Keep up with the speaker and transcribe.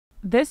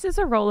This is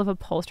a roll of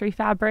upholstery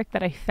fabric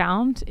that I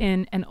found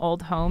in an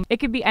old home. It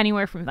could be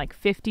anywhere from like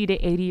 50 to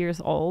 80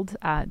 years old.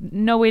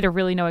 No way to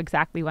really know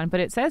exactly when, but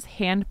it says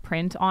hand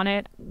print on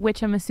it,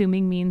 which I'm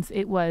assuming means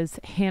it was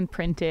hand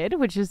printed,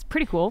 which is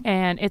pretty cool.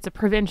 And it's a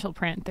provincial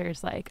print.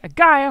 There's like a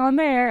guy on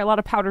there, a lot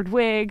of powdered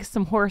wigs,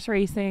 some horse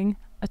racing,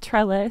 a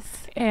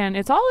trellis, and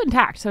it's all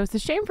intact. So it's a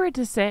shame for it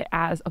to sit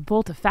as a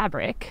bolt of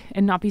fabric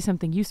and not be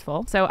something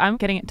useful. So I'm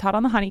getting it taut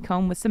on the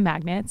honeycomb with some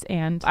magnets,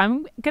 and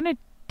I'm gonna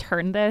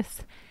turn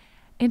this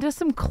into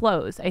some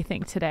clothes, I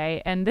think,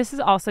 today. And this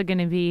is also going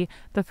to be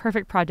the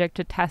perfect project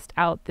to test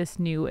out this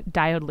new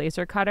Diode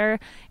Laser cutter.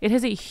 It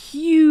has a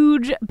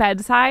huge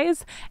bed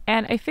size,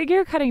 and I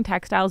figure cutting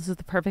textiles is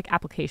the perfect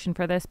application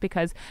for this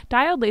because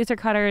Diode laser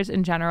cutters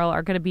in general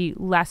are going to be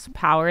less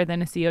power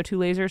than a CO2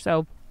 laser.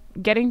 So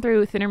getting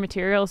through thinner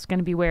materials is going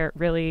to be where it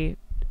really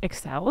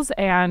excels.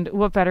 And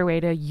what better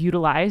way to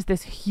utilize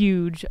this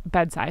huge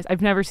bed size?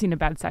 I've never seen a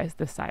bed size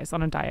this size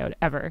on a diode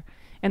ever.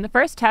 And the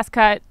first test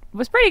cut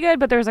was pretty good,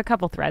 but there was a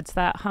couple threads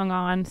that hung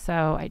on.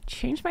 So I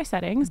changed my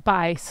settings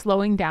by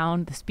slowing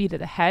down the speed of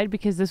the head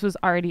because this was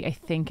already, I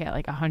think, at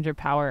like 100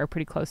 power or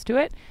pretty close to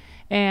it.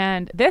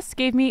 And this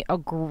gave me a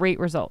great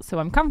result. So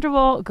I'm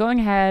comfortable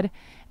going ahead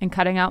and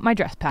cutting out my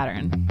dress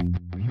pattern.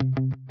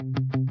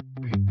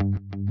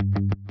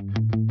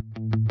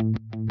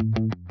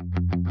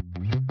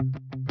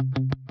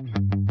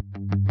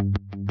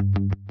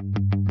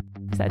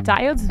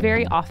 Diodes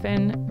very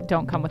often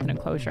don't come with an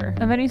enclosure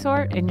of any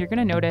sort, and you're going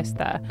to notice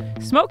the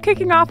smoke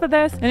kicking off of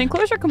this. An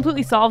enclosure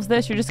completely solves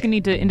this. You're just going to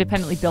need to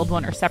independently build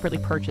one or separately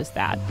purchase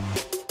that.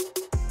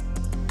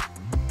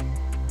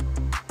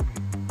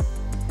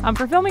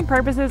 For filming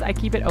purposes, I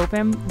keep it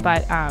open,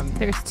 but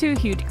there's two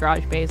huge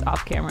garage bays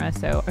off camera,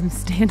 so I'm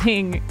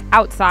standing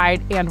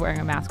outside and wearing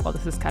a mask while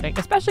this is cutting,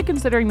 especially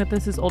considering that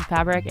this is old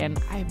fabric and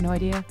I have no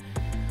idea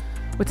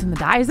what's in the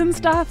dyes and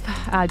stuff.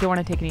 I don't want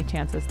to take any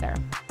chances there.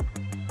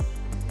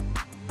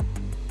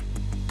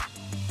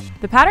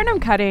 The pattern I'm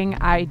cutting,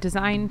 I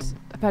designed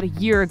about a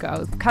year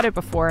ago. I've cut it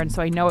before, and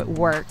so I know it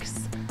works.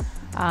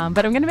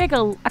 But I'm going to make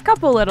a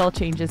couple little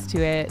changes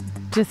to it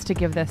just to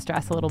give this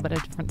dress a little bit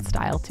of different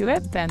style to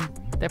it than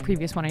the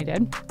previous one I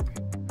did.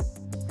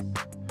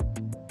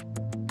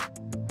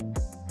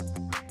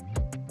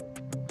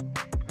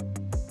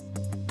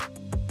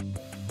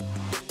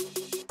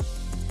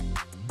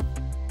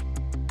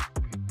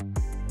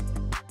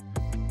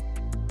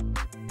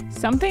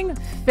 Something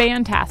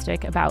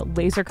fantastic about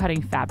laser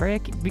cutting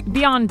fabric,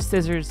 beyond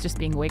scissors just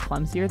being way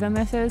clumsier than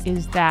this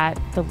is that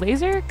the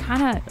laser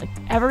kind of like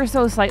ever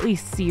so slightly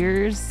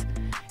sears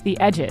the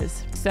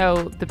edges.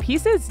 So the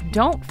pieces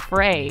don't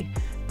fray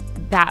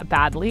that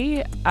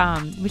badly,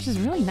 which is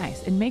really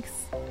nice. It makes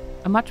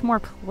a much more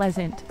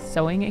pleasant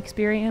sewing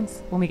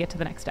experience when we get to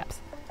the next steps.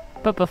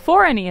 But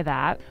before any of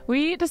that,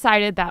 we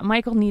decided that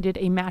Michael needed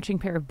a matching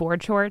pair of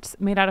board shorts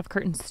made out of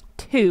curtains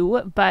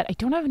too, but I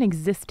don't have an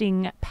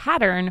existing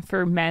pattern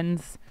for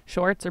men's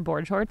shorts or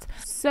board shorts.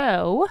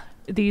 So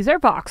these are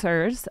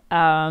boxers,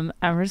 and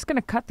we're just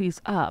gonna cut these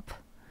up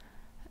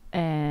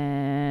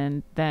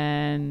and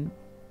then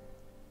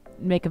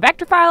make a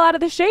vector file out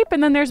of the shape,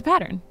 and then there's a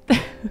pattern.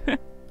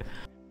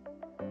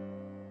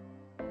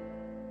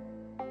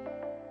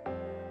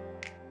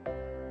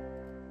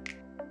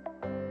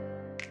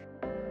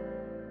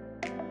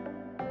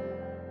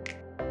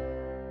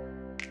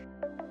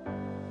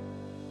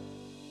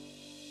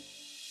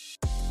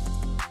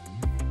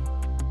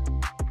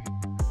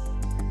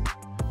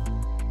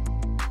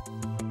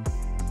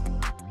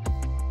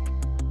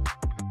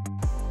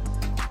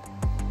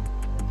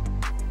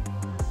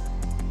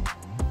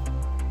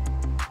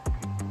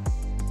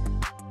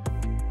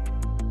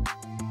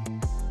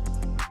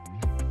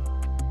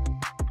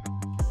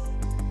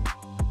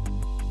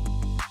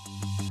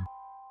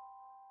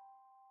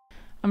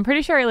 I'm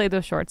pretty sure I laid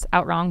those shorts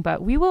out wrong,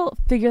 but we will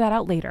figure that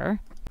out later.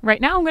 Right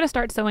now I'm going to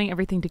start sewing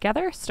everything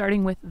together,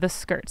 starting with the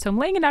skirt. So I'm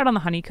laying it out on the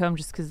honeycomb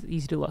just because it's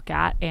easy to look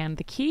at. And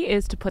the key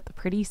is to put the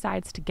pretty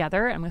sides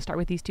together. I'm going to start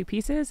with these two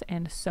pieces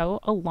and sew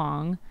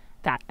along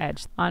that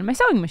edge on my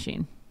sewing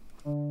machine.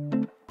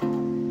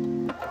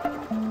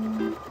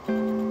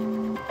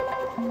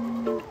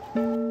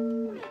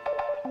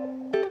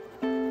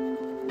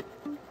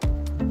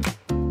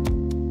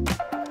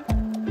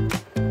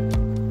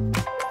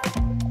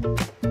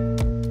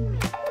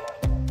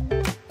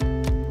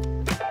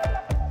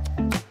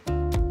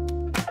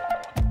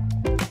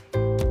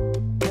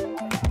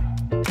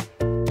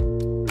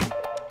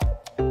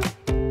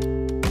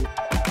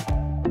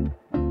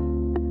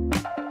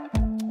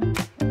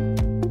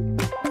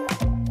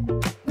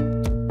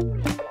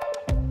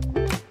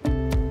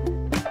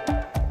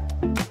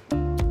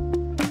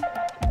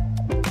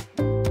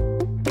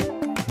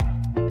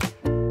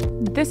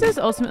 This is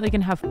ultimately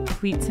going to have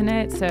pleats in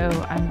it, so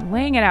I'm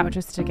laying it out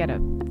just to get a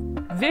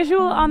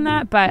visual on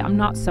that, but I'm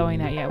not sewing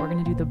that yet. We're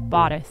going to do the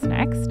bodice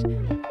next.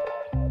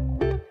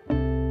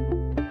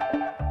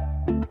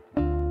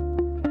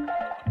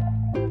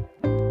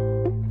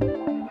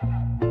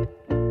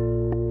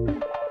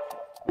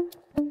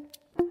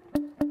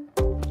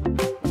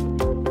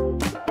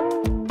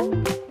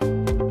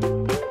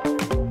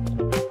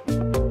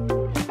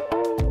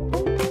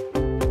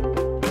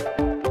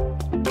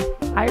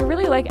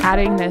 like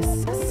adding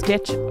this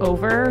stitch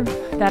over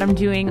that I'm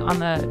doing on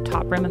the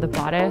top rim of the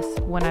bodice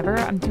whenever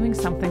I'm doing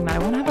something that I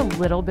want to have a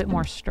little bit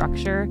more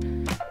structure.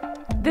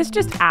 This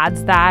just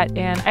adds that,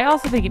 and I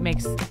also think it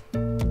makes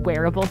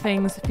wearable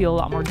things feel a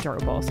lot more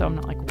durable, so I'm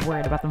not like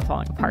worried about them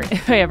falling apart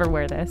if I ever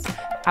wear this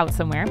out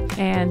somewhere.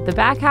 And the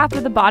back half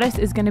of the bodice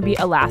is going to be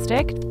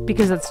elastic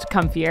because it's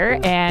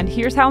comfier, and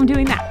here's how I'm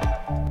doing that.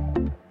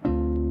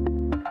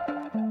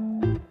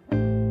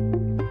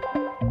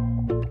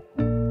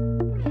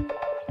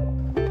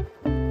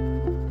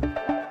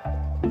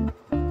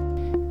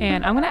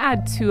 And I'm going to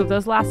add 2 of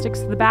those elastics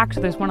to the back,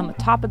 so there's one on the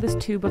top of this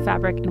tube of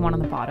fabric and one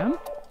on the bottom.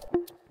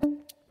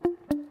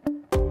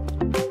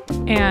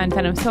 And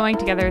then I'm sewing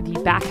together the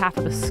back half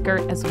of the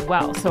skirt as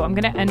well. So I'm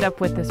going to end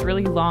up with this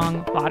really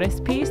long bodice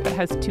piece that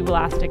has 2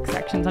 elastic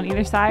sections on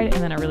either side,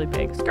 and then a really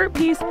big skirt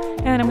piece,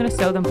 and then I'm going to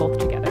sew them both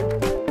together.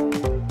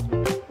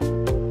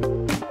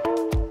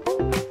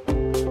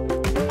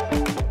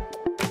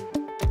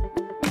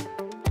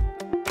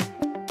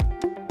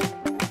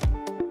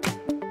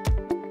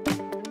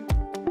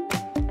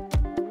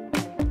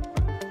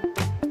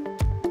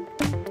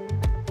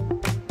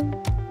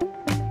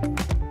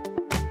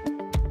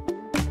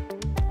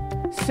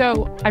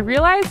 So I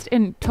realized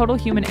in total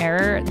human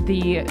error,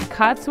 the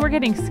cuts were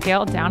getting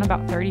scaled down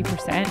about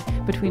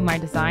 30% between my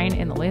design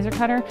and the laser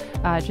cutter,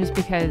 just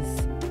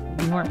because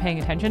we weren't paying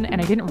attention, and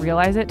I didn't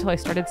realize it till I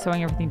started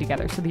sewing everything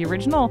together. So the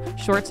original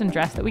shorts and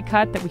dress that we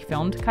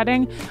filmed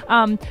cutting,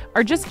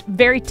 are just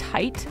very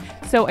tight.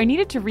 So I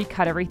needed to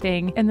recut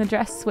everything, and the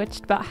dress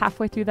switched about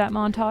halfway through that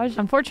montage.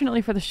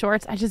 Unfortunately for the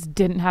shorts, I just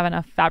didn't have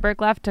enough fabric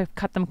left to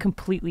cut them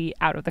completely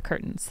out of the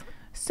curtains.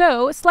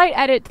 So, slight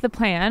edit to the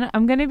plan.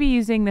 I'm going to be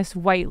using this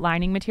white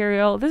lining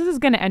material. This is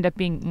going to end up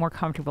being more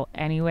comfortable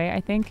anyway,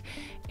 I think.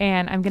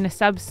 And I'm going to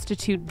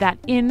substitute that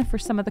in for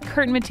some of the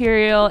curtain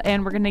material,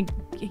 and we're going to,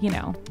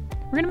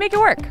 we're going to make it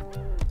work.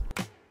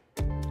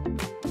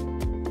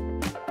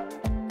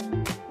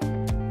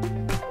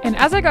 And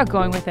as I got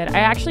going with it,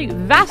 I actually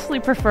vastly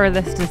prefer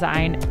this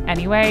design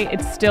anyway.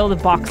 It's still the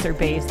boxer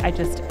base. I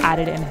just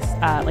added in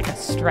like a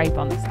stripe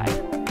on the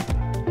side.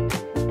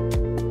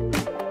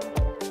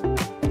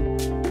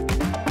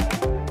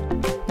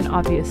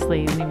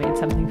 Obviously, we made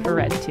something for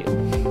red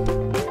too.